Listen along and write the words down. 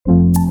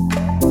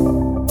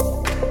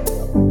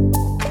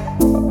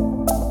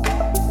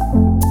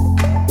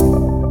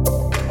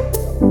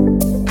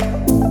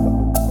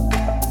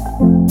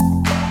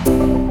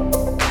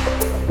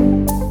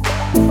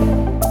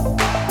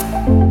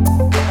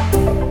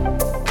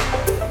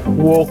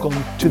Welcome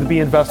to the Be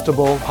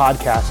Investable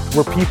podcast,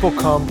 where people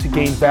come to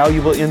gain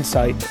valuable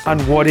insight on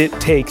what it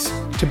takes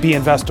to be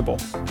investable.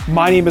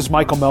 My name is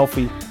Michael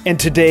Melfi, and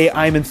today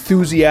I'm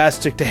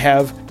enthusiastic to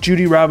have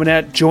Judy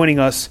Robinette joining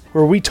us,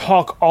 where we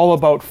talk all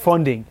about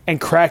funding and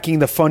cracking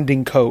the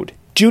funding code.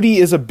 Judy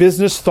is a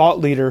business thought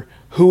leader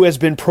who has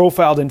been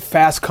profiled in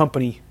Fast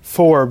Company,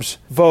 Forbes,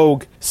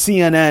 Vogue,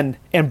 CNN,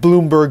 and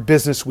Bloomberg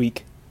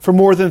Businessweek. For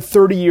more than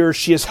 30 years,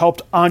 she has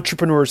helped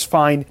entrepreneurs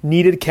find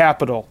needed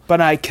capital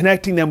by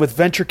connecting them with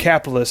venture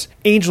capitalists,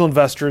 angel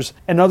investors,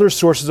 and other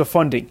sources of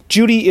funding.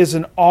 Judy is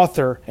an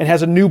author and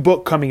has a new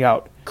book coming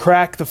out,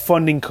 Crack the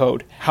Funding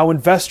Code: How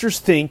Investors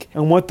Think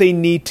and What They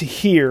Need to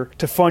Hear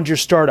to Fund Your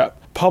Startup,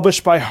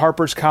 published by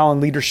Harper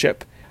Collins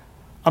Leadership.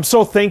 I'm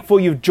so thankful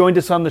you've joined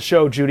us on the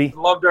show, Judy.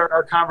 Loved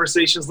our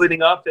conversations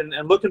leading up and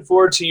looking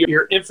forward to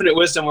your infinite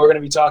wisdom we're going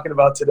to be talking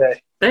about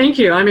today. Thank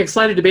you. I'm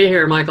excited to be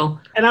here, Michael.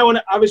 And I want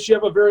to, obviously, you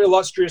have a very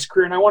illustrious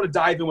career, and I want to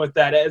dive in with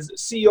that. As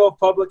CEO of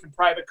public and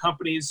private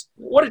companies,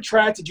 what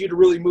attracted you to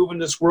really move in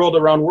this world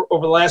around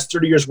over the last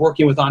 30 years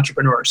working with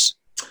entrepreneurs?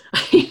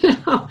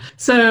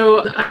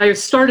 So I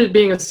started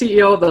being a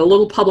CEO of a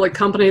little public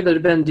company that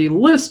had been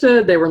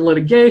delisted. They were in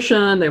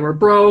litigation. They were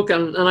broke.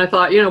 And I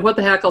thought, what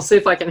the heck? I'll see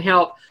if I can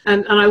help.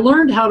 And I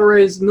learned how to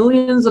raise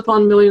millions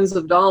upon millions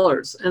of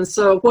dollars. And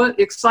so what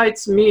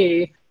excites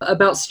me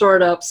about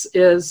startups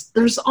is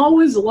there's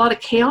always a lot of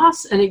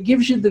chaos, and it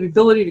gives you the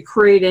ability to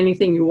create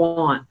anything you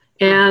want.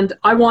 And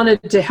I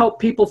wanted to help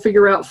people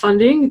figure out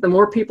funding. The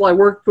more people I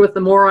worked with,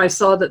 the more I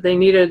saw that they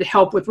needed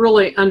help with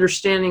really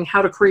understanding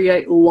how to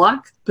create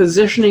luck,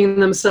 positioning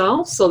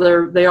themselves so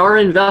they are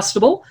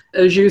investable,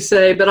 as you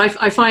say. But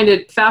I find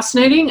it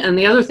fascinating. And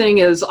the other thing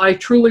is I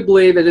truly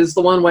believe it is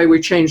the one way we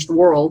change the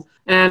world.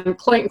 And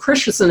Clayton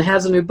Christensen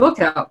has a new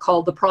book out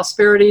called The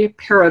Prosperity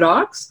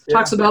Paradox. It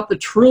talks about the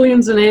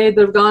trillions in aid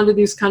that have gone to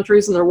these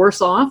countries and they're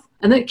worse off.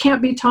 And that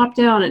can't be top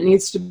down. It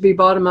needs to be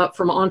bottom up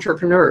from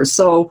entrepreneurs.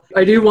 So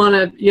I do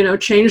want to,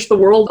 change the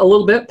world a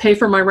little bit, pay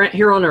for my rent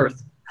here on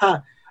earth.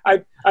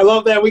 I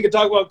love that. We could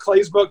talk about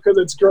Clay's book because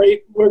it's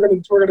great. We're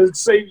going to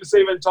save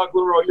it and talk a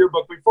little about your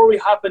book. Before we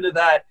hop into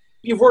that,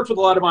 you've worked with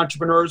a lot of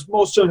entrepreneurs.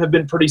 Most of them have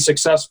been pretty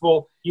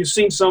successful. You've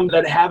seen some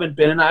that haven't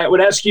been. And I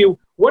would ask you,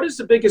 what is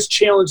the biggest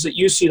challenge that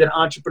you see that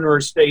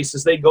entrepreneurs face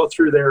as they go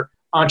through their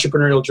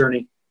entrepreneurial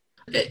journey?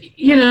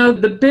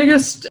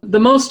 The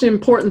most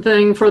important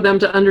thing for them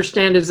to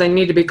understand is they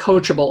need to be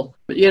coachable.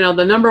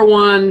 The number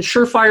one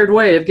surefire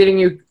way of getting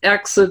you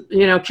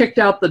kicked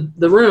out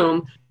the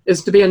room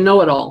is to be a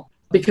know-it-all.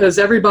 Because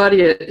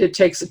everybody, it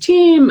takes a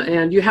team,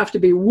 and you have to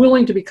be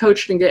willing to be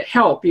coached and get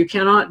help. You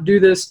cannot do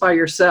this by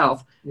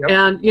yourself. Yep.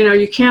 And,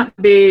 you can't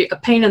be a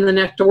pain in the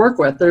neck to work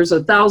with. There's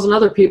 1,000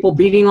 other people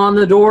beating on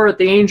the door at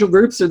the angel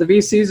groups or the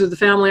VCs or the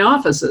family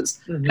offices.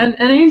 Mm-hmm. And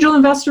angel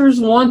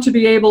investors want to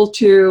be able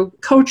to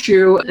coach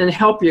you and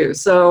help you.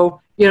 So,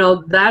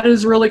 that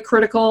is really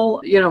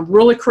critical,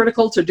 really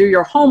critical to do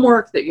your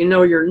homework, that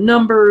your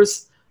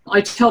numbers. I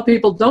tell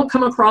people, don't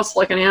come across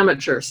like an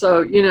amateur.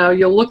 So,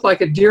 you'll look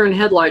like a deer in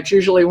headlights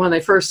usually when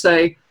they first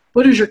say,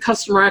 what is your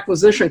customer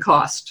acquisition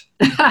cost?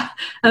 And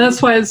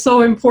that's why it's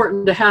so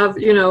important to have,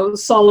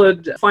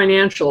 solid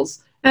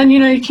financials. And,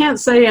 you can't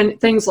say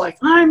things like,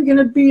 I'm going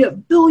to be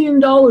 $1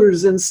 billion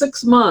in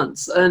 6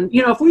 months. And,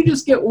 if we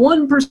just get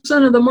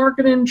 1% of the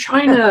market in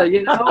China,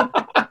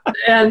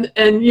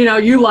 and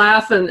you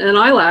laugh and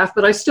I laugh,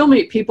 but I still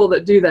meet people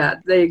that do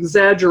that. They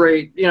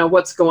exaggerate,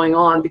 what's going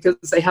on because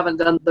they haven't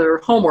done their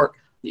homework,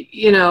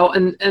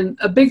 and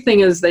a big thing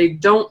is they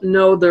don't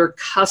know their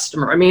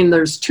customer. I mean,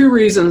 there's 2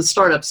 reasons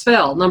startups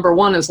fail. Number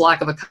 1 is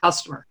lack of a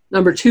customer.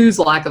 Number 2 is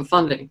lack of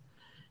funding.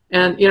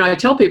 And, I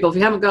tell people, if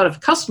you haven't got a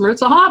customer,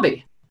 it's a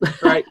hobby.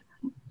 Right.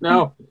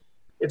 No,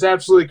 it's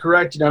absolutely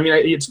correct.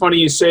 It's funny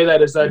you say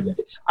that, is that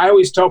I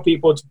always tell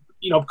people, it's,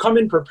 come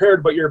in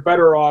prepared, but you're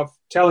better off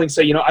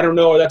say, I don't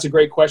know, that's a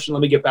great question,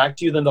 let me get back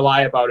to you, than to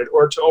lie about it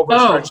or to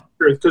overstretch the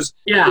truth. Because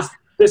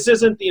this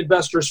isn't the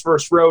investor's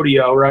first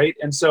rodeo, right?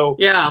 And so,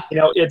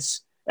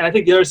 and I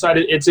think the other side,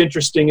 it's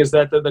interesting, is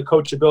that the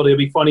coachability will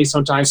be funny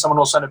sometimes. Someone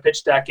will send a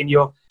pitch deck and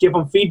you'll give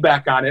them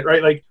feedback on it,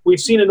 right? Like, we've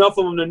seen enough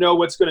of them to know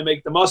what's going to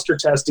make the muster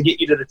test to get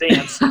you to the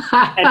dance.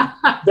 And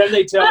then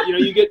they tell,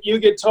 you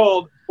get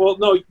told, well,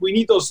 no, we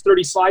need those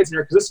 30 slides in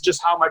here because this is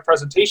just how my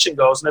presentation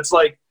goes. And it's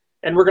like,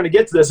 and we're going to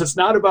get to this, it's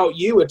not about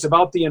you, it's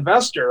about the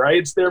investor, right?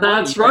 It's their money.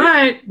 That's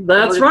right.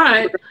 That's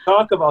right. We're going to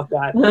talk about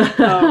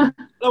that.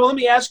 Well, let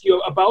me ask you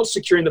about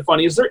securing the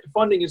funding.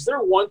 Is there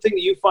one thing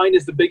that you find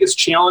is the biggest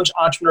challenge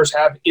entrepreneurs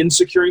have in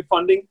securing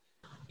funding?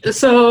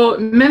 So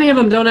many of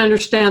them don't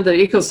understand the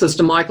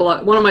ecosystem, Michael.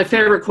 One of my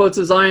favorite quotes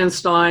is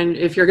Einstein: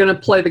 if you're going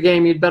to play the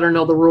game, you'd better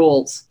know the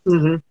rules.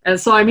 Mm-hmm. And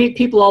so I meet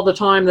people all the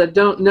time that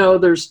don't know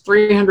there's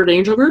 300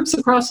 angel groups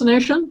across the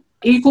nation,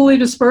 equally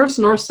dispersed,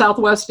 north, south,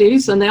 west,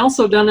 east, and they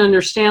also don't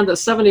understand that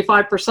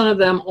 75% of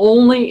them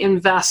only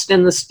invest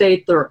in the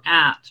state they're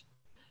at.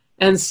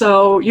 And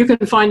so you can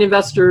find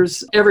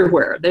investors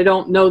everywhere. They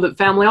don't know that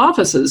family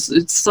offices,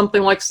 it's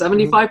something like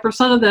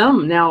 75% of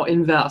them now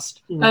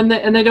invest. And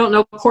they don't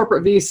know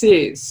corporate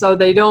VCs. So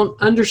they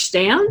don't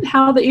understand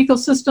how the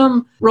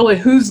ecosystem, really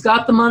who's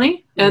got the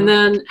money, and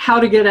then how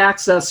to get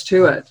access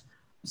to it.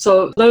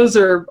 So those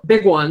are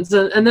big ones.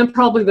 And then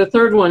probably the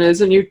third one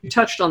is, and you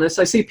touched on this,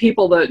 I see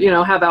people that,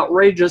 have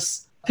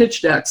outrageous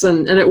pitch decks,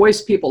 and it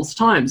wastes people's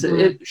times.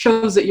 It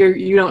shows that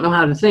you don't know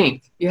how to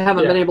think. You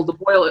haven't been able to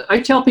boil it. I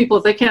tell people,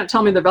 if they can't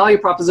tell me the value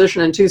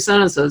proposition in 2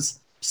 sentences,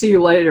 see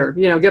you later,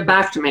 get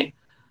back to me.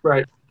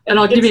 Right. And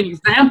I'll give you an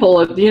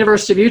example. At the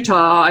University of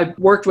Utah, I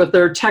worked with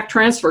their tech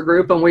transfer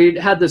group, and we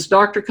had this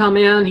doctor come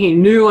in. He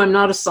knew I'm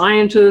not a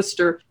scientist,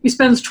 or he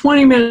spends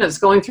 20 minutes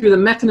going through the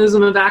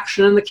mechanism of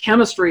action and the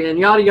chemistry and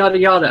yada, yada,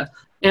 yada.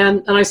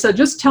 And I said,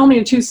 just tell me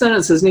in 2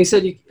 sentences. And he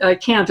said, I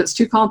can't, it's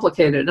too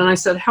complicated. And I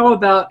said, how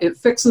about it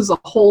fixes a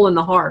hole in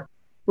the heart,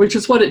 which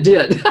is what it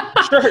did.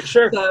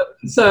 Sure.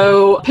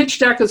 So pitch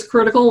deck is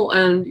critical,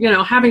 and,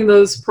 having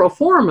those pro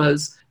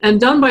formas and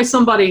done by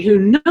somebody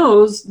who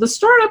knows the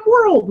startup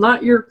world,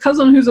 not your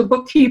cousin who's a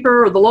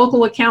bookkeeper or the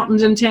local accountant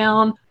in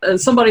town,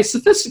 and somebody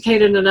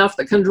sophisticated enough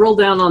that can drill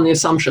down on the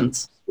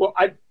assumptions. Well,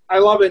 I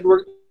love it.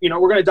 We're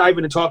going to dive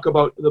in and talk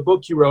about the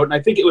book you wrote. And I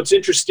think what's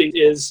interesting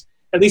is,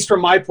 at least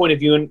from my point of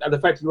view, and the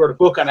fact that you wrote a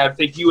book on it, I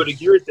think you would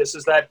agree with this,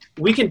 is that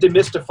we can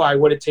demystify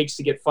what it takes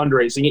to get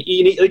fundraising.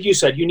 You need, like you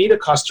said, you need a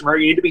customer,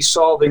 you need to be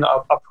solving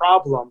a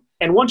problem.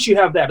 And once you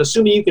have that,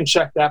 assuming you can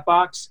check that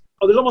box,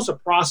 there's almost a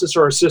process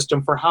or a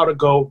system for how to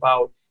go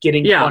about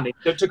getting funding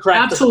to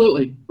crack.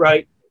 Absolutely.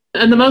 Right.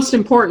 And the most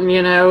important,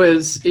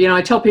 is,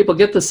 I tell people,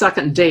 get the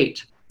second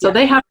date. So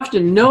they have to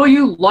know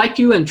you, like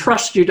you, and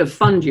trust you to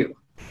fund you.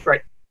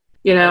 Right.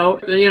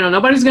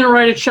 Nobody's going to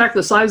write a check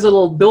the size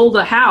that'll build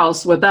a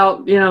house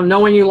without,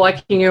 knowing you,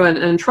 liking you,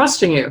 and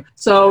trusting you.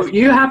 So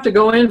you have to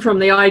go in from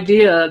the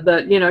idea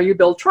that, you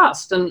build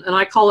trust. And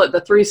I call it the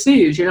 3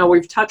 C's.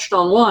 We've touched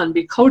on one,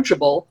 be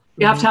coachable.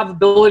 You have to have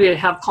ability to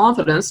have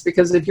confidence,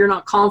 because if you're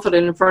not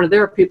confident in front of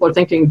there, people are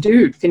thinking,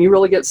 dude, can you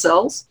really get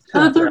sales?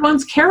 And the third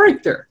one's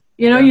character.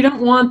 You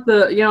don't want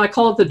I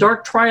call it the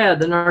dark triad,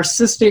 the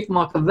narcissistic,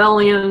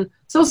 Machiavellian,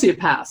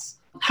 sociopaths.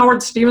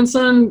 Howard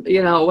Stevenson,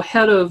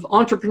 head of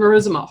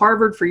entrepreneurism at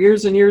Harvard for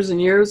years and years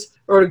and years,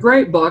 wrote a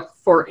great book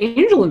for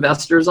angel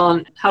investors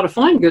on how to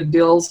find good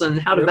deals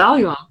and how to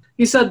value them.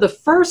 He said the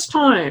first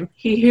time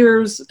he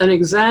hears an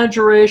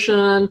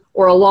exaggeration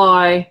or a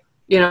lie,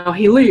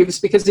 he leaves,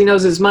 because he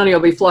knows his money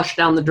will be flushed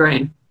down the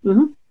drain.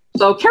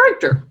 So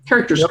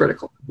character's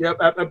critical. Yep,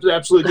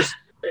 absolutely.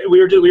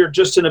 We were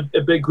just in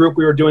a big group.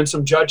 We were doing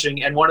some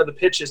judging, and one of the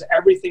pitches,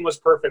 everything was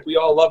perfect. We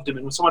all loved him.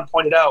 And when someone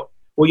pointed out,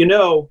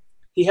 well,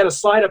 he had a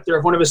slide up there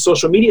of one of his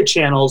social media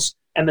channels,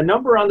 and the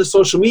number on the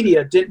social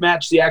media didn't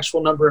match the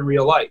actual number in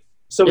real life.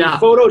 So he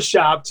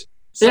photoshopped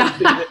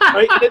something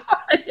that,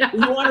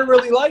 you want to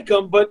really like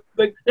him, but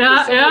to do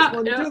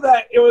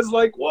that, it was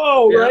like,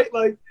 whoa, right?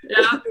 Like,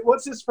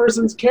 what's this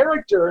person's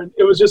character? And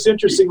it was just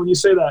interesting when you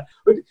say that.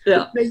 But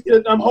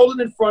I'm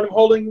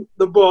holding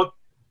the book,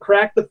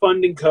 Crack the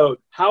Funding Code,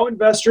 How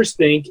Investors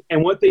Think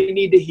and What They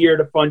Need to Hear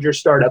to Fund Your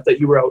Startup,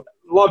 that you wrote.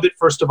 Loved it,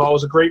 first of all. It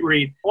was a great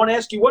read. I want to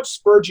ask you, what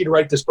spurred you to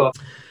write this book?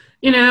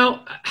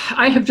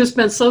 I have just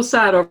been so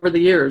sad over the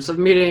years of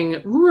meeting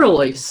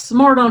really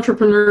smart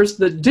entrepreneurs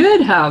that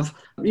did have,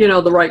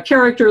 the right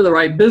character, the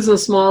right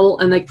business model,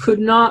 and they could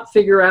not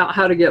figure out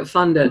how to get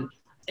funded.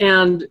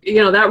 And,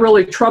 that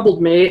really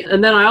troubled me.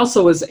 And then I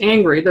also was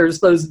angry. There's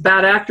those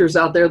bad actors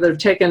out there that have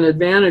taken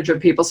advantage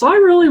of people. So I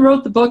really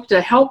wrote the book to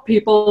help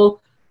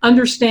people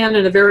understand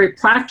in a very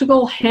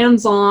practical,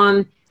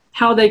 hands-on,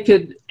 how they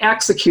could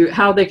execute,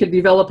 how they could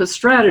develop a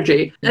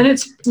strategy. And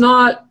it's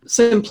not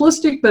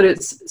simplistic, but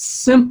it's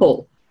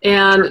simple.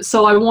 And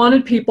so I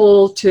wanted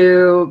people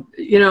to,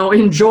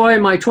 enjoy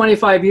my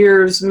 25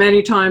 years,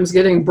 many times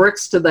getting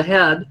bricks to the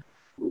head,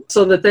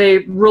 so that they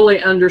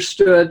really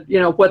understood,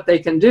 what they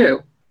can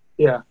do.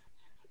 Yeah.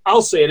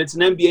 I'll say it. It's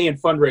an MBA in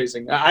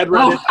fundraising. I'd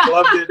read it. I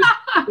loved it.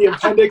 The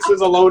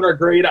appendixes alone are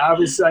great.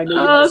 Obviously, I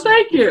know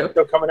thank you.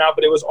 They're coming out,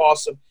 but it was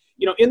awesome.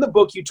 In the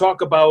book, you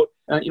talk about,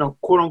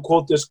 quote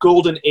unquote, this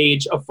golden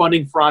age of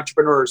funding for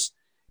entrepreneurs.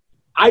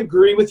 I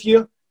agree with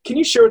you. Can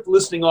you share with the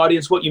listening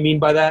audience what you mean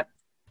by that?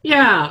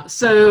 Yeah.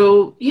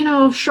 So,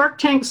 Shark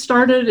Tank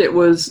started. It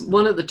was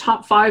one of the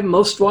top 5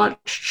 most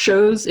watched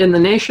shows in the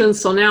nation.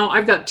 So now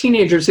I've got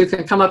teenagers who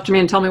can come up to me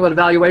and tell me what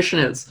evaluation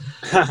is.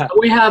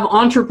 We have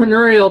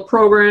entrepreneurial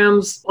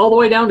programs all the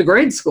way down to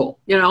grade school.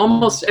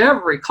 Almost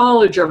every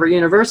college, every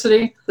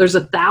university. There's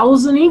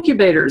 1,000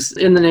 incubators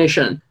in the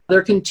nation.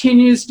 There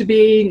continues to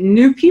be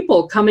new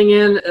people coming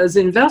in as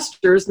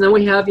investors. And then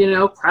we have,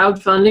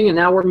 crowdfunding, and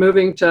now we're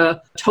moving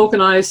to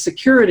tokenized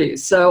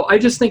securities. So I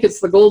just think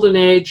it's the golden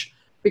age,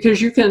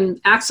 because you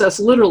can access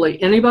literally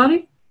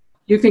anybody.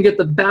 You can get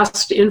the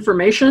best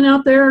information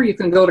out there. You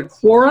can go to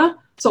Quora.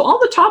 So all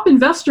the top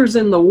investors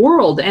in the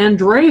world,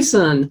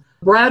 Andreessen,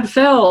 Brad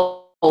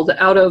Feld,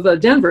 out of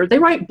Denver, they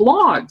write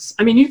blogs.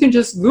 I mean, you can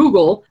just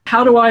Google,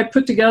 how do I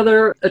put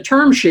together a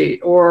term sheet,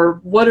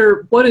 or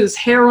what is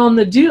hair on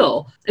the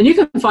deal? And you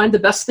can find the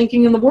best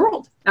thinking in the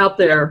world out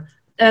there.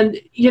 And,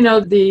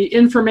 the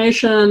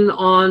information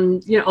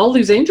on, all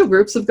these angel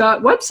groups have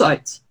got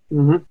websites.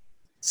 Mm-hmm.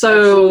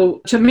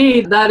 So to me,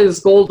 that is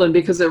golden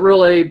because it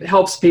really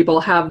helps people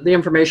have the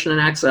information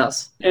and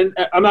access. And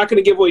I'm not going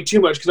to give away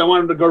too much because I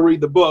want them to go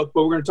read the book,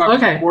 but we're going to talk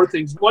about more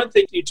things. One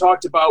thing you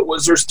talked about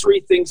was there's 3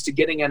 things to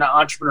getting an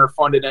entrepreneur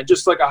funded. And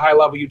just like a high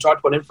level, you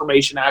talked about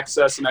information,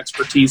 access, and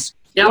expertise.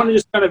 Yep. I want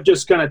to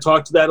just kind of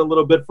talk to that a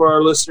little bit for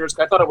our listeners.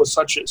 I thought it was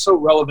so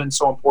relevant,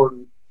 so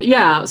important.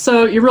 Yeah,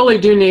 so you really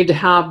do need to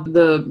have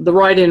the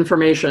right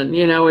information.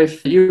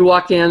 If you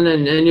walk in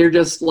and you're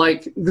just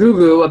like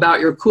goo-goo about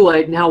your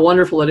Kool-Aid and how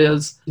wonderful it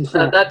is,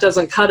 that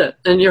doesn't cut it.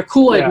 And your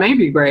Kool-Aid may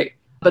be great,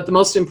 but the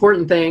most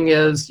important thing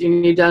is you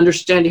need to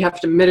understand you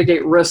have to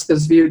mitigate risk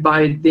as viewed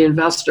by the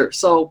investor.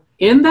 So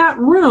in that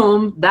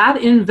room,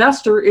 that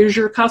investor is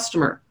your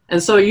customer.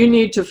 And so you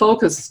need to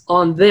focus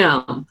on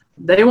them.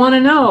 They want to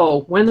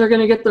know when they're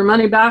going to get their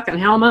money back and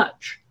how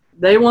much.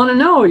 They want to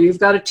know you've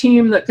got a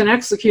team that can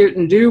execute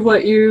and do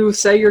what you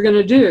say you're going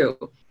to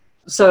do.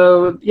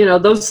 So,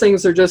 those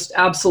things are just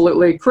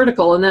absolutely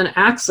critical. And then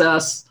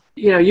access,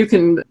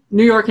 New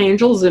York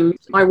Angels, in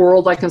my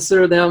world, I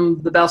consider them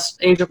the best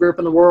angel group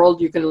in the world.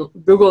 You can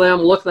Google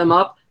them, look them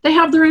up. They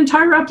have their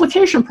entire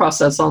application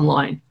process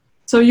online.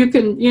 So you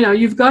can,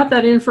 you've got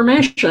that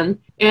information.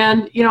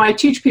 And, I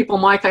teach people,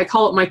 Mike, I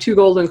call it my 2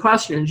 golden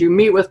questions. You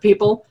meet with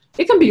people.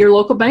 It can be your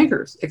local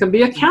bankers. It can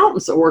be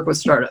accountants that work with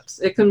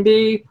startups. It can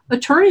be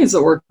attorneys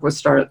that work with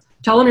startups.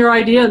 Tell them your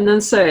idea and then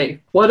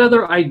say, what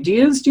other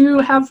ideas do you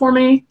have for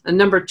me? And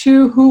number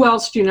 2, who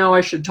else do you know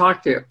I should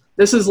talk to?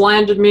 This has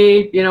landed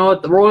me,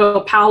 at the Royal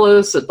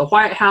Palace, at the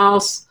White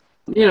House,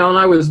 and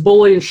I was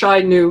bullied and shy,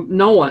 knew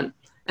no one.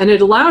 And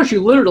it allows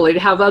you literally to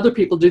have other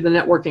people do the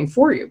networking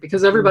for you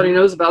because everybody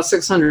knows about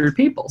 600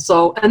 people.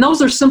 So, and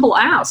those are simple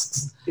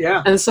asks.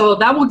 Yeah. And so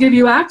that will give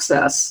you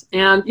access.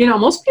 And,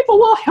 most people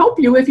will help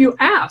you if you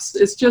ask.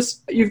 It's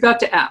just, you've got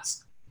to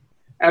ask.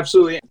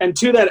 Absolutely. And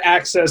to that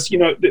access,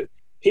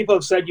 people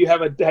have said you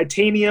have a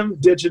titanium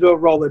digital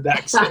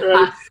Rolodex.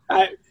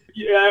 Right?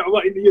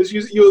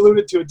 You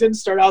alluded to it. Didn't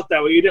start out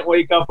that way. You didn't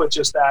wake up with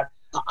just that.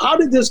 How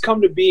did this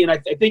come to be? And I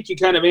think you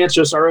kind of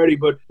answered this already,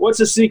 but what's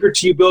the secret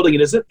to you building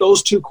it? Is it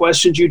those 2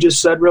 questions you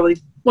just said,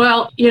 really?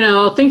 Well,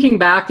 thinking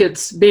back,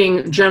 it's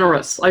being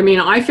generous. I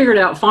mean, I figured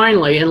out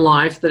finally in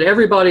life that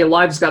everybody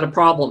alive's got a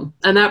problem,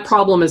 and that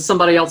problem is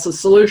somebody else's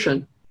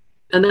solution,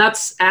 and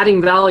that's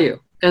adding value.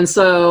 And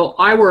so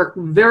I work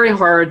very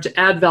hard to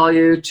add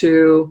value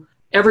to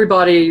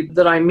everybody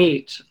that I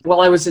meet.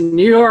 While I was in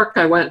New York,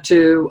 I went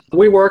to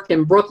WeWork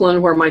in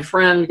Brooklyn, where my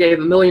friend gave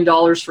 $1 million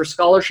for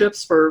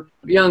scholarships for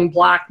young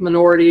Black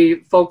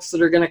minority folks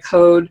that are going to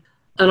code.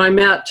 And I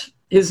met,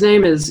 his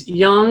name is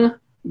Young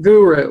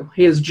Guru.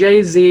 He is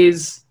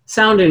Jay-Z's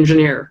sound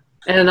engineer.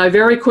 And I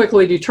very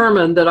quickly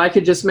determined that I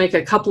could just make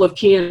a couple of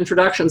key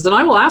introductions. And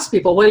I will ask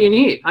people, what do you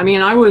need? I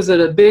mean, I was at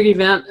a big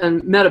event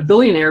and met a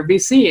billionaire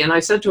VC, and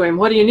I said to him,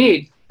 what do you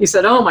need? He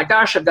said, oh my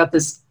gosh, I've got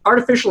this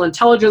artificial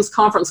intelligence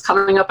conference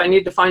coming up. I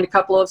need to find a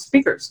couple of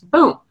speakers.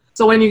 Boom.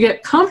 So when you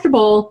get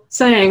comfortable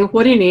saying,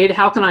 what do you need?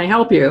 How can I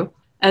help you?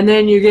 And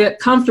then you get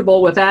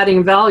comfortable with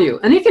adding value.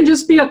 And it can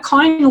just be a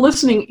kind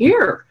listening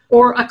ear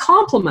or a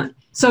compliment.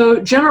 So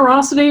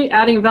generosity,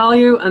 adding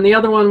value. And the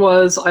other one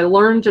was I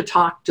learned to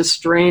talk to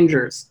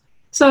strangers.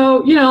 So,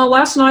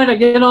 last night I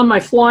get on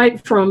my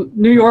flight from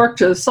New York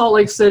to Salt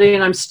Lake City,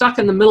 and I'm stuck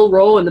in the middle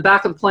row in the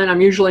back of the plane.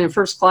 I'm usually in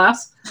first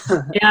class.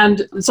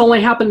 And it's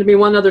only happened to me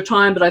one other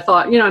time, but I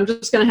thought, I'm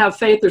just going to have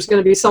faith. There's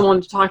going to be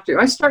someone to talk to.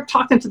 I start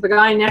talking to the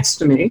guy next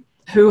to me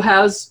who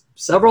has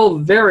several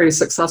very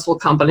successful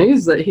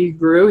companies that he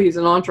grew. He's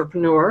an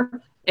entrepreneur,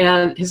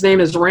 and his name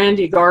is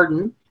Randy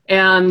Garden.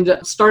 And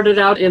started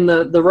out in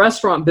the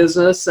restaurant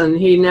business, and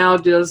he now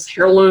does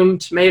heirloom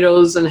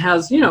tomatoes and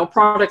has,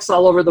 products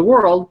all over the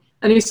world.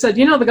 And he said,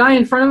 the guy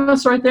in front of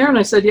us right there? And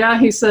I said, yeah.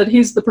 He said,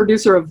 he's the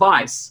producer of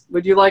Vice.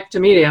 Would you like to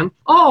meet him?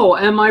 Oh,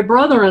 and my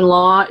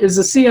brother-in-law is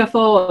the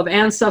CFO of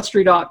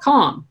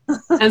Ancestry.com.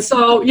 And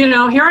so,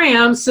 here I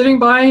am sitting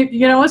by,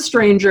 a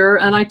stranger,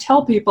 and I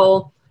tell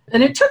people,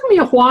 and it took me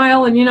a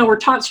while, and, we're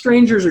taught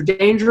strangers are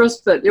dangerous,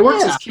 but it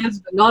works as kids,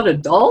 but not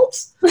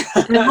adults.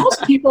 And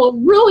most people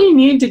really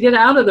need to get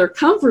out of their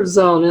comfort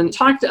zone and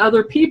talk to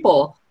other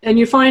people. And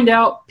you find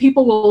out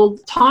people will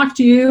talk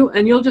to you,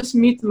 and you'll just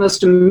meet the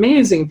most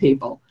amazing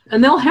people,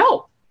 and they'll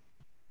help.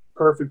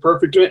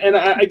 Perfect. And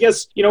I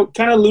guess,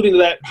 kind of alluding to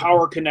that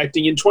power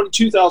connecting, in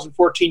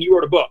 2014, you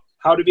wrote a book,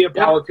 How to Be a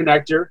Power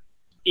Connector,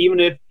 even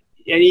if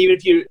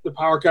you the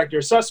power connector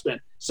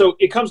assessment. So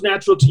it comes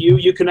natural to you.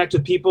 You connect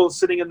with people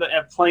sitting in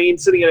a plane,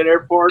 sitting at an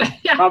airport,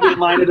 probably in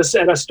line at a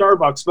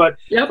Starbucks. But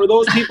for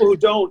those people who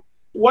don't,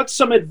 what's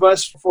some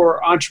advice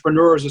for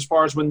entrepreneurs as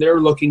far as when they're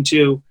looking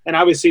to, and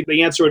obviously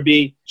the answer would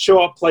be show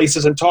up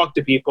places and talk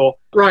to people.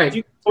 Right. If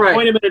you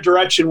point them in a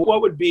direction,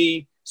 what would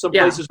be some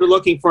places are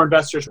looking for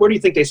investors, where do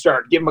you think they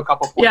start? Give them a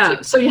couple points.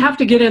 Yeah, so you have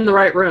to get in the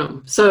right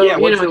room.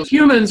 So,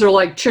 humans are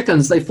like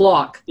chickens, they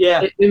flock.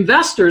 Yeah.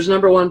 Investors'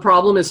 number one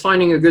problem is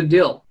finding a good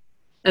deal.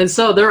 And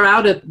so they're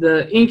out at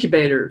the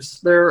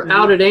incubators, they're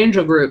out at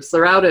angel groups,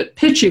 they're out at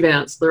pitch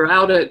events, they're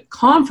out at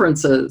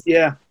conferences.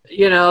 Yeah.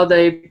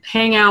 They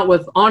hang out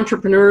with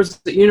entrepreneurs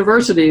at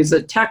universities,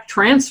 at tech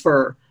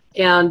transfer.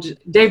 And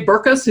Dave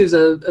Burkus, who's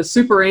a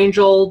super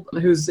angel,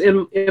 who's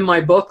in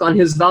my book on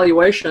his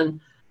valuation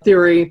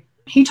theory,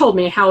 he told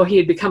me how he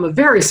had become a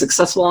very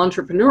successful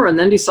entrepreneur and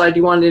then decided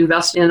he wanted to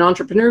invest in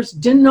entrepreneurs,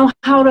 didn't know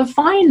how to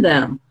find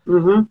them.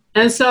 Mm-hmm.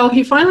 And so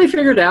he finally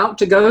figured out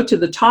to go to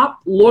the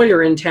top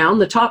lawyer in town,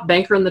 the top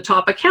banker, and the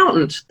top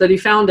accountant that he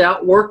found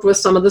out worked with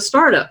some of the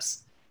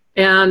startups.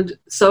 And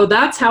so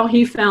that's how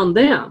he found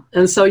them.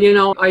 And so,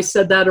 I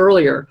said that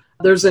earlier.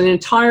 There's an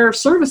entire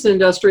service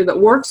industry that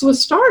works with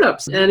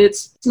startups, and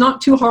it's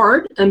not too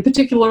hard, and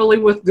particularly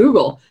with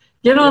Google.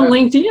 Get on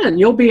LinkedIn.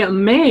 You'll be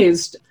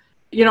amazed.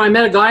 I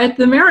met a guy at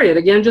the Marriott,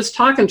 again, just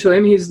talking to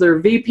him. He's their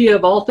VP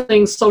of all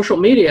things social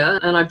media,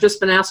 and I've just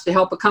been asked to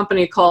help a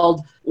company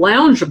called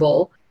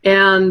Loungeable.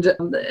 And,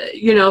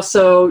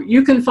 so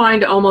you can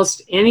find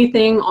almost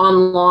anything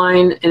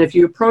online, and if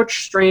you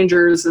approach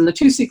strangers, and the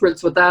two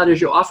secrets with that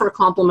is you offer a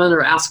compliment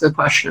or ask a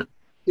question.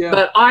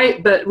 Yeah.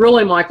 But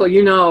really, Michael,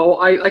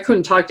 I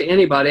couldn't talk to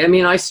anybody. I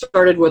mean, I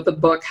started with the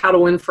book, How to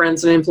Win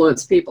Friends and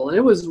Influence People. And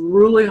it was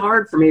really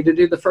hard for me to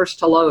do the first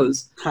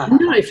hellos. And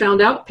then I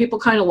found out people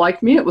kind of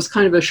liked me. It was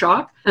kind of a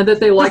shock, and that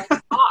they liked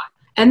to talk.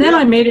 And then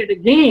I made it a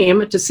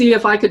game to see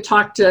if I could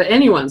talk to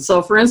anyone.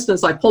 So, for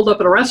instance, I pulled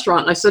up at a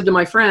restaurant and I said to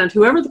my friend,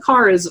 whoever the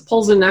car is that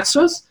pulls in next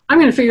to us, I'm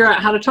going to figure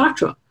out how to talk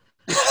to them.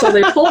 So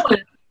they pull in.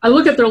 I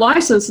look at their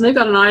license, and they've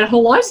got an Idaho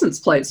license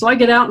plate. So I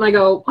get out and I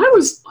go,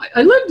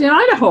 I lived in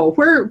Idaho.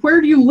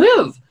 Where do you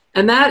live?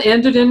 And that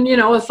ended in,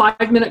 a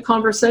 5-minute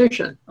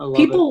conversation.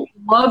 People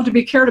love to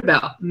be cared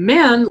about.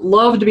 Men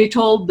love to be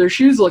told their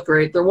shoes look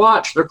great, their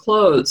watch, their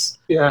clothes.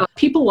 Yeah.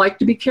 People like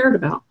to be cared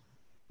about.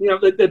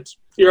 That's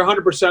you're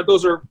 100%.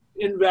 Those are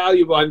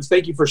invaluable. And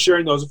thank you for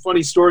sharing those. A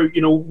funny story,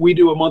 we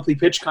do a monthly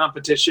pitch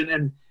competition,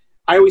 and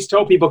I always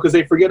tell people, because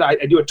they forget, I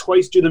do it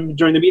twice during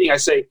the meeting. I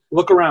say,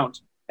 look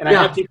around. And I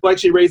have people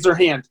actually raise their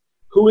hand.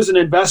 Who is an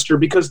investor?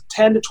 Because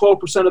 10 to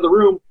 12% of the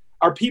room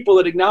are people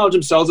that acknowledge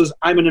themselves as,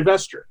 I'm an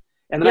investor.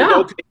 And then I go,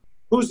 okay,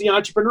 who's the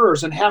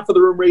entrepreneurs? And half of the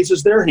room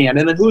raises their hand.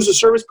 And then who's the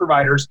service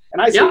providers?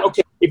 And I say,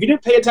 okay, if you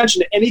didn't pay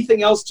attention to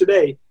anything else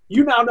today,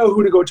 you now know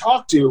who to go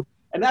talk to.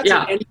 And that's in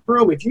any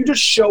room. If you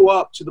just show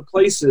up to the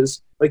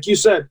places, like you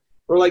said,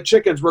 we're like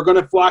chickens. We're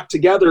going to flock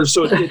together.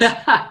 So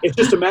it's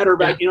just a matter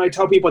of, I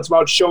tell people it's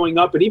about showing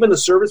up. And even the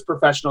service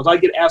professionals, I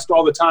get asked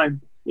all the time,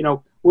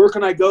 where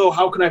can I go?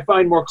 How can I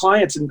find more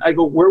clients? And I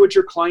go, where would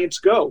your clients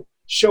go?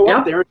 Show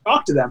up there and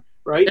talk to them,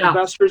 right? Yeah.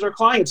 Investors are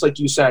clients, like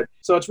you said.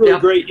 So it's really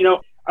great.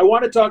 I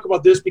want to talk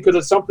about this because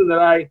it's something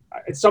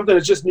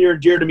that's just near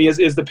and dear to me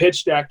is the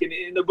pitch deck. And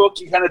in the book,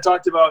 you kind of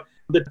talked about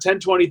the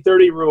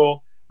 10-20-30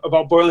 rule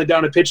about boiling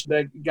down a pitch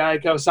that Guy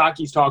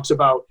Kawasaki talks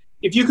about.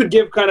 If you could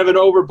give kind of an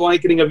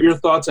over-blanketing of your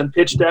thoughts on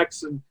pitch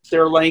decks and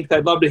their length,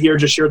 I'd love to hear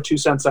just your 2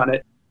 cents on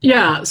it.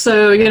 Yeah.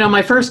 So,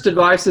 my first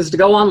advice is to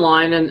go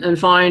online and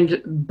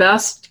find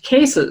best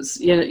cases.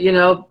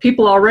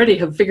 People already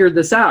have figured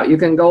this out. You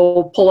can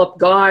go pull up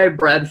Guy,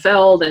 Brad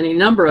Feld, any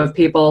number of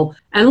people,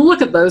 and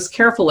look at those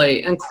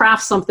carefully and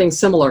craft something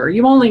similar.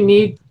 You only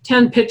need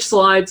 10 pitch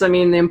slides. I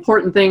mean, the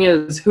important thing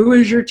is, who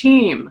is your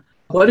team?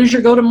 What is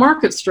your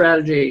go-to-market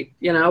strategy?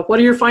 What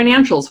are your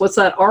financials? What's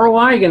that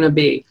ROI going to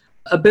be?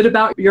 A bit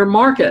about your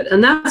market.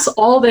 And that's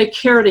all they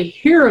care to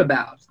hear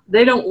about.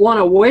 They don't want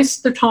to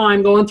waste their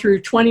time going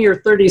through 20 or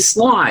 30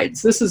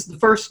 slides. This is the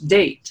first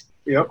date.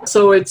 Yep.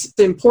 So it's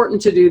important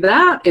to do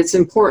that. It's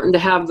important to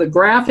have the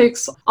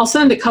graphics. I'll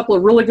send a couple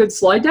of really good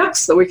slide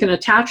decks that we can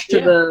attach to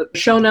the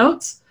show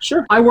notes.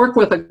 Sure. I work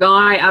with a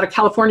guy out of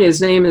California.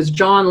 His name is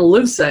John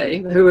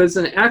Livesay, who is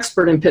an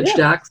expert in pitch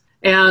decks.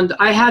 And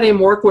I had him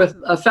work with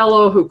a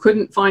fellow who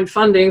couldn't find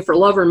funding for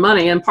love or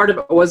money, and part of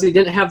it was he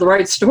didn't have the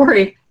right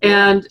story.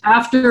 And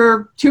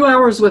after 2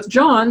 hours with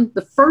John,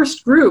 the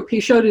first group he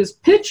showed his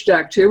pitch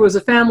deck to was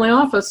a family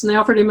office, and they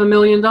offered him $1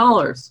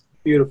 million.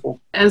 Beautiful.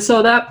 And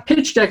so that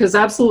pitch deck is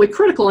absolutely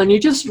critical, and you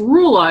just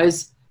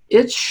realize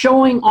it's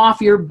showing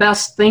off your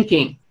best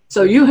thinking.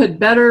 So you had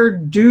better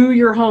do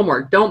your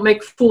homework. Don't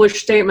make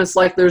foolish statements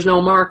like there's no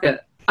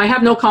market. I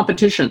have no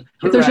competition.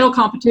 If there's no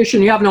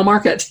competition, you have no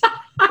market.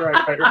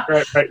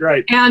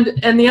 Right.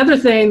 And the other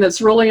thing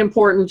that's really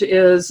important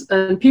is,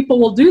 and people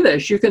will do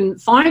this, you can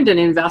find an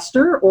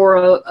investor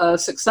or a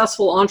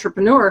successful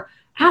entrepreneur,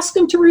 ask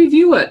them to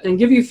review it and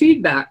give you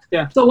feedback.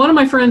 Yeah. So one of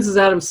my friends is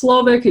Adam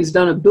Slovic. He's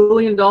done $1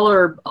 billion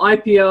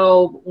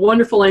IPO,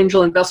 wonderful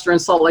angel investor in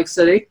Salt Lake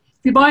City.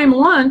 If you buy him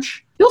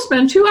lunch, he'll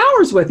spend 2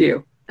 hours with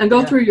you and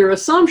go through your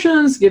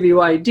assumptions, give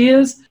you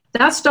ideas.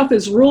 That stuff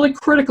is really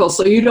critical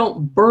so you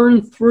don't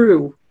burn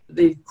through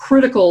the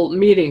critical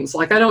meetings.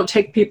 Like, I don't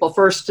take people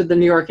first to the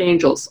New York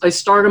Angels. I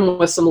start them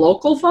with some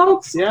local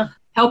folks,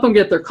 help them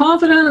get their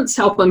confidence,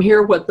 help them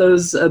hear what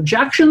those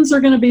objections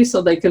are going to be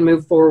so they can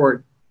move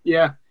forward.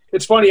 Yeah.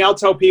 It's funny. I'll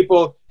tell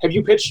people, have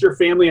you pitched your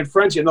family and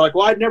friends? And they're like,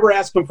 well, I'd never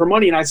ask them for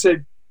money. And I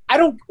said, I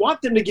don't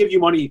want them to give you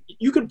money.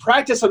 You can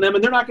practice on them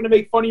and they're not going to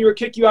make fun of you or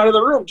kick you out of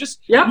the room. Just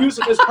use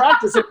it as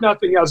practice, if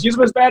nothing else. Use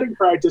them as batting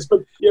practice. But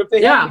if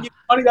they have to give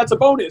you money, that's a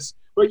bonus.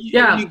 But you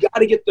got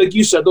to get, like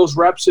you said, those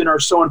reps in are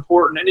so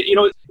important.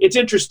 And, it's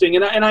interesting.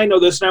 And I know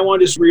this, and I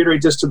want to just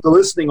reiterate this to the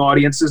listening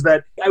audience, is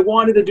that I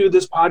wanted to do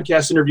this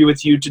podcast interview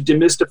with you to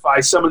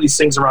demystify some of these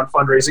things around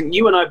fundraising.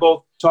 You and I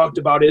both talked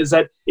about is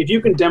that if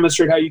you can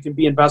demonstrate how you can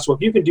be investable,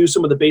 if you can do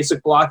some of the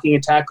basic blocking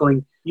and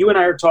tackling you and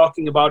I are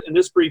talking about in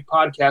this brief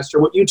podcast,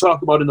 or what you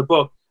talk about in the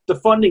book, the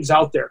funding's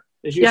out there.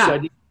 As you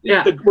said,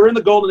 we're in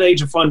the golden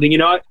age of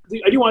funding. I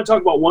do want to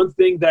talk about one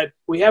thing that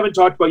we haven't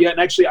talked about yet.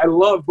 And actually, I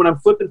love when I'm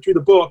flipping through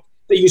the book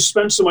that you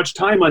spend so much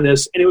time on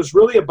this. And it was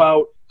really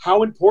about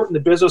how important the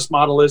business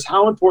model is,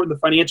 how important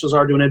the financials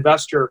are to an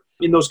investor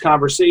in those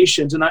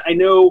conversations. And I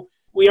know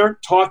we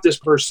aren't taught this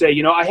per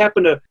se. I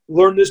happen to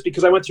learn this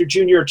because I went through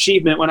junior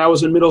achievement when I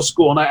was in middle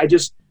school. And I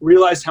just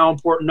realized how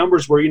important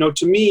numbers were.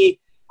 To me,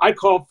 I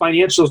call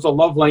financials the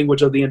love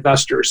language of the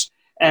investors.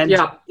 And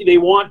they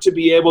want to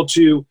be able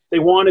to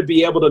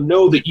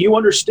know that you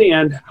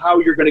understand how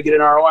you're going to get an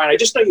ROI. And I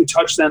just know you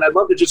touched that. I'd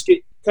love to just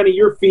get kind of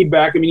your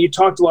feedback. I mean, you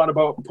talked a lot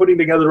about putting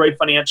together the right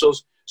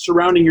financials,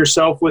 surrounding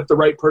yourself with the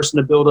right person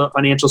to build a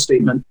financial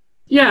statement.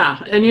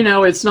 Yeah. And,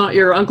 it's not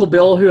your Uncle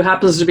Bill who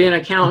happens to be an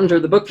accountant or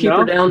the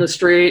bookkeeper down the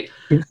street.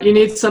 You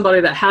need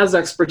somebody that has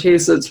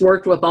expertise, that's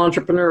worked with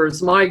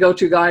entrepreneurs. My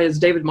go-to guy is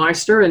David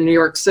Meister in New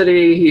York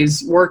City.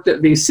 He's worked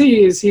at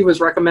VCs. He was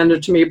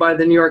recommended to me by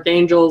the New York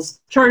Angels.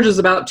 Charges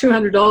about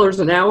 $200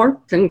 an hour,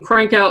 can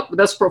crank out the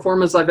best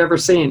performance I've ever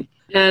seen.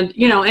 And,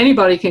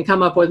 anybody can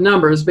come up with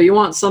numbers, but you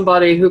want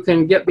somebody who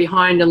can get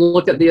behind and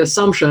look at the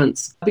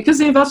assumptions, because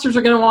the investors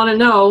are going to want to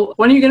know,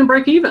 when are you going to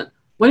break even?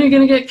 When are you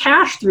going to get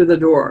cash through the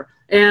door?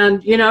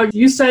 And,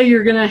 you say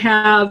you're going to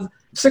have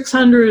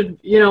 600,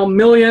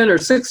 million or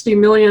 60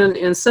 million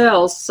in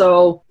sales.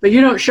 But you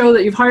don't show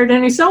that you've hired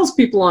any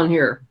salespeople on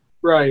here.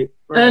 Right.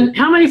 And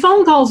how many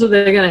phone calls are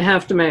they going to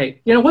have to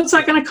make? What's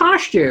that going to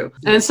cost you?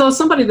 And so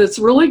somebody that's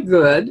really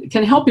good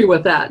can help you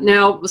with that.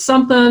 Now,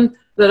 something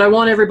that I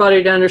want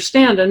everybody to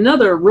understand,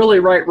 another really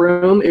right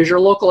room is your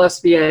local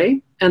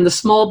SBA and the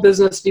Small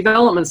Business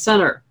Development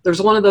Center.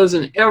 There's one of those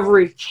in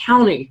every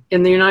county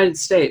in the United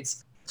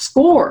States.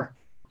 SCORE.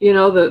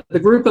 The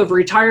group of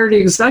retired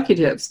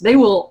executives, they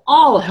will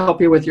all help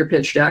you with your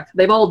pitch deck.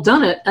 They've all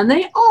done it, and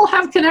they all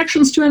have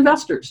connections to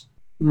investors.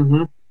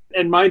 Mm-hmm.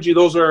 And mind you,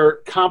 those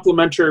are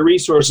complimentary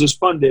resources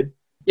funded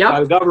by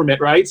the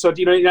government, right? So,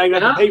 you have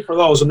to pay for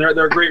those, and there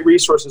are great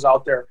resources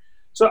out there.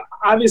 So,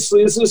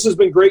 obviously, this has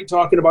been great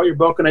talking about your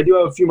book, and I do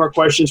have a few more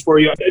questions for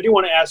you. I do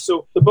want to ask,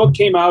 so the book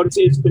came out.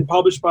 It's been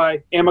published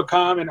by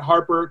AMACOM and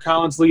Harper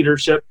Collins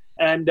Leadership,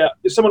 and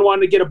if someone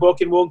wanted to get a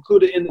book, and we'll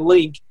include it in the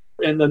link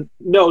in the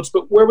notes,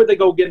 but where would they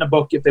go getting a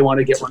book if they want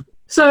to get one?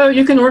 So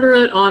you can order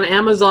it on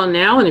Amazon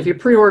now, and if you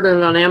pre-order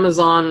it on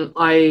Amazon,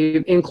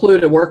 I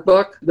include a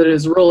workbook that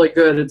is really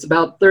good. It's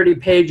about 30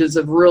 pages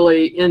of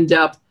really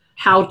in-depth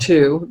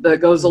how-to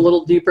that goes a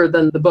little deeper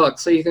than the book,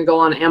 so you can go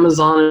on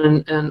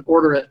Amazon and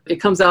order it.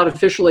 It comes out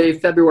officially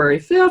February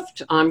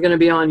 5th. I'm going to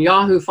be on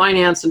Yahoo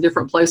Finance and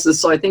different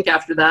places, so I think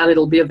after that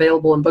it'll be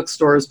available in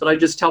bookstores, but I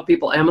just tell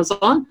people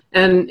Amazon,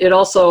 and it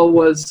also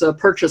was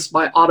purchased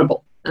by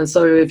Audible. And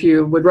so if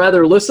you would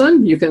rather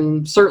listen, you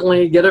can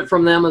certainly get it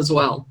from them as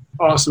well.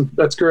 Awesome.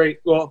 That's great.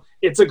 Well,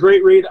 it's a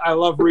great read. I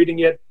love reading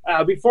it.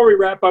 Before we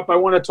wrap up, I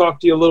want to talk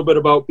to you a little bit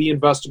about Be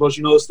Investable. As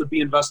you know, it's the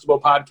Be Investable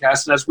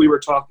podcast. And as we were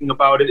talking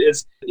about it,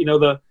 is,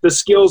 the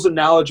skills and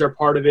knowledge are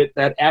part of it.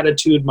 That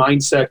attitude,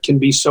 mindset can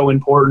be so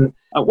important.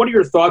 What are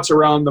your thoughts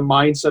around the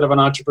mindset of an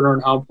entrepreneur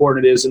and how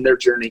important it is in their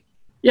journey?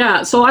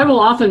 Yeah, so I will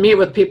often meet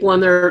with people,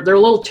 and they're a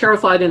little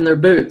terrified in their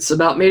boots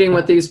about meeting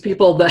with these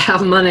people that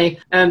have money,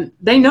 and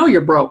they know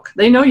you're broke.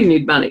 They know you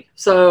need money.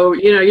 So,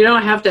 you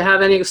don't have to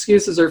have any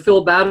excuses or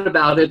feel bad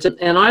about it.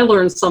 And I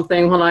learned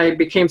something when I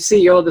became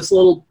CEO of this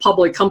little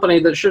public company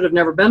that should have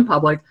never been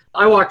public.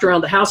 I walked around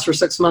the house for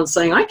 6 months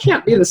saying, I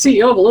can't be the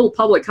CEO of a little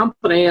public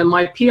company. And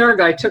my PR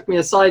guy took me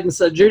aside and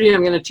said, Judy,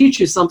 I'm going to teach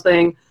you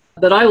something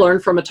that I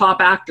learned from a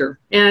top actor.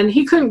 And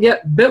he couldn't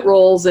get bit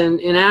roles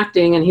in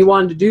acting, and he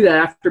wanted to do that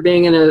after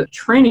being in a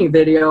training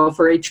video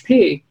for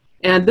HP.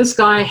 And this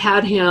guy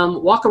had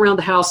him walk around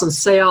the house and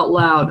say out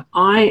loud,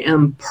 I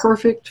am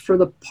perfect for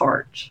the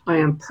part. I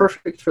am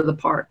perfect for the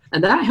part.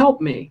 And that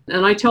helped me.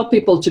 And I tell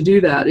people to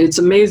do that. It's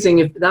amazing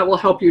if that will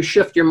help you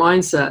shift your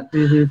mindset.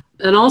 Mm-hmm.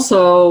 And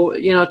also,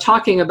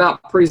 talking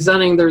about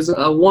presenting, there's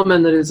a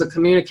woman that is a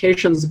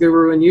communications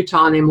guru in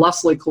Utah named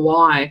Leslie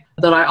Kawai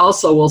that I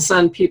also will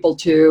send people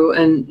to.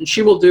 And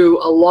she will do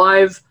a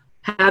live,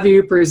 have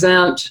you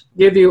present,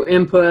 give you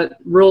input,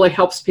 really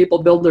helps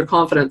people build their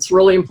confidence.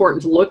 Really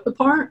important to look the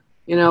part.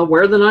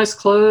 Wear the nice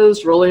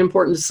clothes, really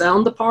important to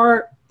sound the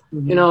part,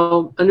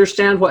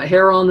 understand what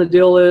hair on the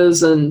deal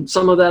is and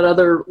some of that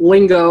other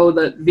lingo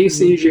that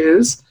VCs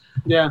use.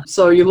 Yeah.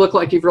 So you look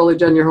like you've really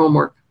done your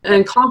homework.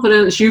 And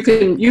confidence, you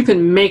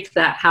can make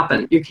that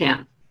happen. You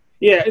can.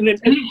 Yeah, and it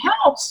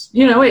helps.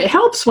 It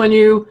helps when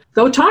you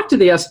go talk to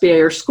the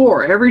SBA or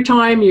SCORE. Every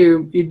time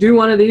you do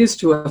one of these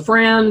to a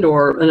friend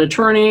or an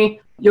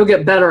attorney, you'll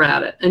get better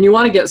at it. And you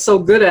want to get so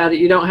good at it,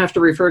 you don't have to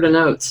refer to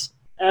notes.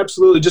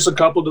 Absolutely. Just a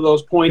couple of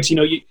those points.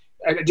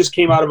 I just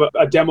came out of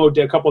a demo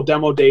day, a couple of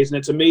demo days, and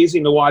it's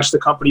amazing to watch the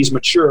companies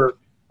mature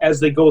as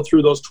they go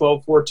through those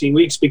 12, 14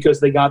 weeks because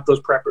they got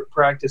those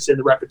practice and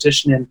the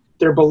repetition and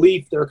their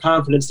belief, their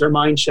confidence, their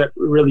mindset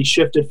really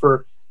shifted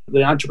for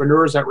the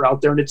entrepreneurs that were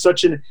out there. And it's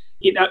such like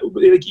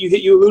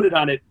you alluded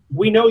on it.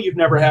 We know you've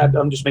never had,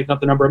 I'm just making up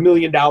the number, $1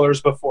 million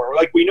before.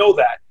 Like, we know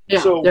that.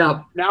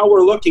 Now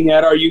we're looking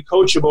at, are you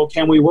coachable?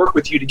 Can we work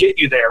with you to get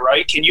you there,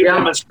 right? Can you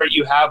demonstrate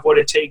you have what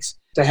it takes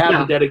to have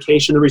the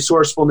dedication, the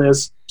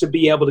resourcefulness to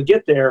be able to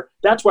get there?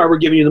 That's why we're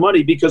giving you the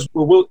money, because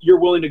you're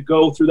willing to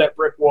go through that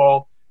brick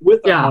wall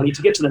with that money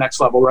to get to the next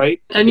level,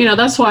 right? And,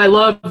 that's why I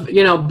love, be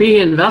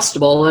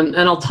investable. And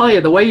I'll tell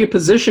you, the way you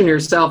position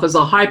yourself as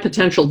a high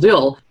potential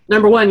deal,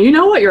 number one, you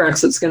know what your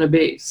exit's going to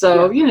be.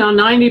 So,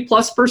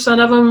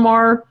 90+% of them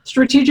are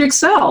strategic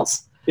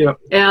sales. Yeah.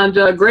 And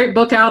a great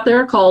book out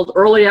there called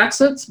Early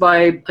Exits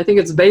by, I think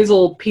it's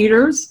Basil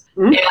Peters.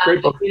 Mm-hmm. And,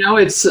 great book.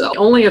 It's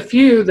only a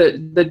few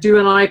that do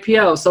an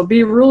IPO. So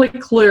be really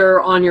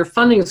clear on your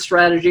funding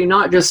strategy,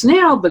 not just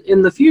now, but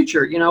in the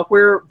future.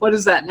 What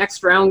is that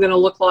next round going to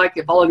look like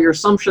if all of your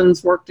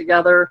assumptions work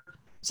together?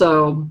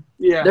 So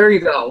there you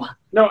go.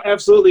 No,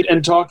 absolutely.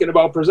 And talking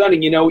about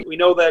presenting, we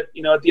know that,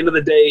 at the end of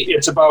the day,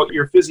 it's about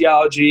your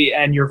physiology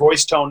and your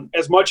voice tone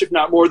as much, if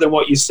not more, than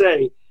what you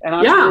say. And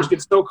entrepreneurs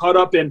get so caught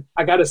up in,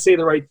 I got to say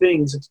the right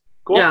things.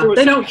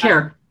 They don't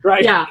care.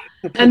 Right. Yeah.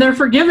 And they're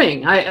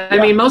forgiving. I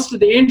mean, most of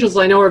the angels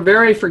I know are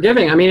very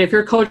forgiving. I mean, if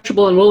you're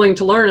coachable and willing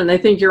to learn and they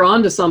think you're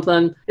onto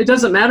something, it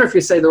doesn't matter if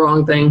you say the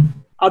wrong thing.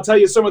 I'll tell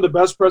you, some of the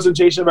best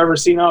presentation I've ever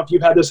seen, if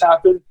you've had this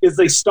happen, is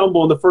they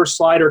stumble in the first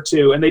slide or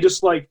two. And they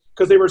just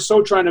because they were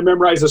so trying to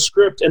memorize a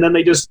script. And then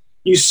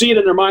you see it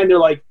in their mind. They're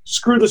like,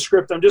 screw the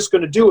script. I'm just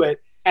going to do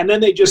it. And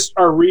then they just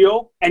are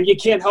real. And you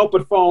can't help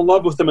but fall in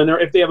love with them. And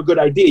if they have a good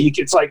idea,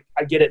 it's like,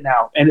 I get it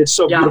now. And it's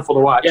so beautiful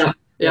to watch.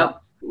 Yeah.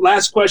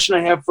 Last question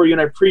I have for you, and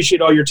I appreciate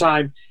all your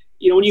time.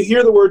 When you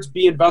hear the words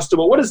be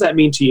investable, what does that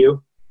mean to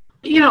you?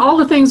 All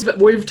the things that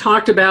we've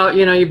talked about,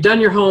 you've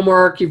done your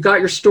homework, you've got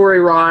your story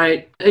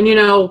right, and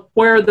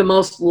where the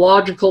most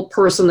logical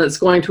person that's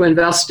going to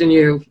invest in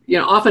you.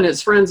 Often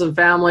it's friends and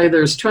family.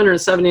 There's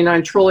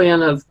 $279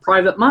 trillion of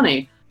private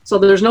money. So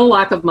there's no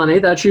lack of money.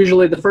 That's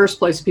usually the first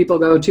place people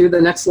go to.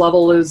 The next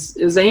level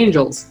is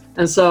angels.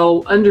 And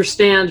so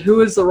understand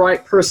who is the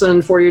right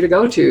person for you to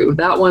go to.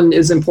 That one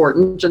is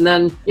important. And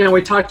then,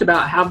 we talked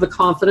about have the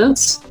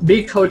confidence,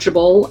 be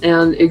coachable,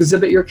 and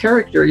exhibit your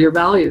character, your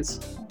values.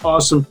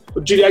 Awesome.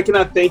 Well, Judy, I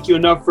cannot thank you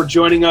enough for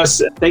joining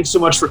us. Thanks so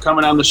much for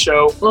coming on the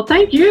show. Well,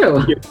 thank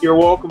you. You're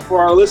welcome.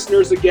 For our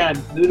listeners,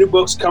 again, the new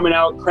book's coming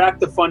out, Crack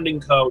the Funding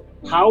Code,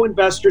 How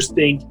Investors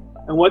Think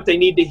and What They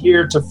Need to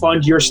Hear to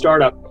Fund Your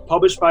Startup,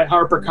 published by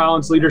Harper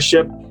Collins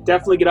Leadership.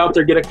 Definitely get out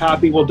there, get a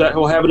copy. We'll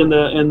have it in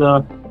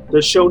the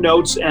show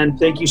notes. And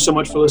thank you so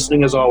much for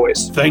listening, as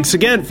always. Thanks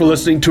again for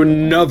listening to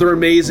another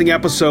amazing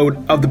episode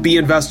of the Be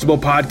Investable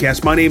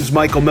podcast. My name is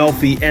Michael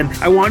Melfi, and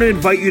I want to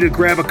invite you to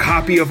grab a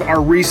copy of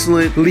our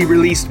recently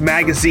released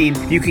magazine.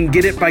 You can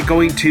get it by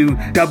going to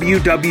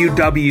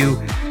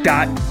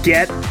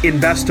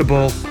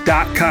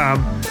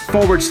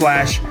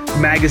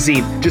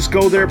www.getinvestable.com/magazine. Just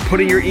go there,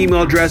 put in your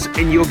email address,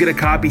 and you'll get a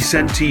copy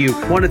sent to you.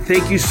 I want to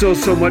thank you so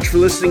much for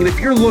listening. And if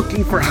you're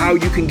looking for how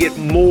you can get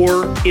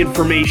more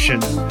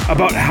information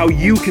about how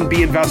you can be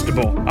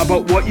investable,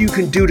 about what you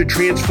can do to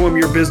transform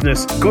your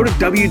business, go to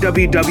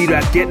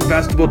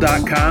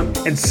www.getinvestable.com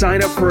and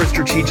sign up for a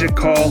strategic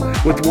call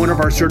with one of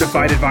our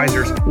certified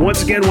advisors.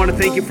 Once again, I want to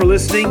thank you for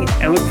listening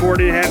and look forward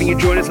to having you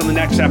join us on the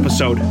next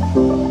episode.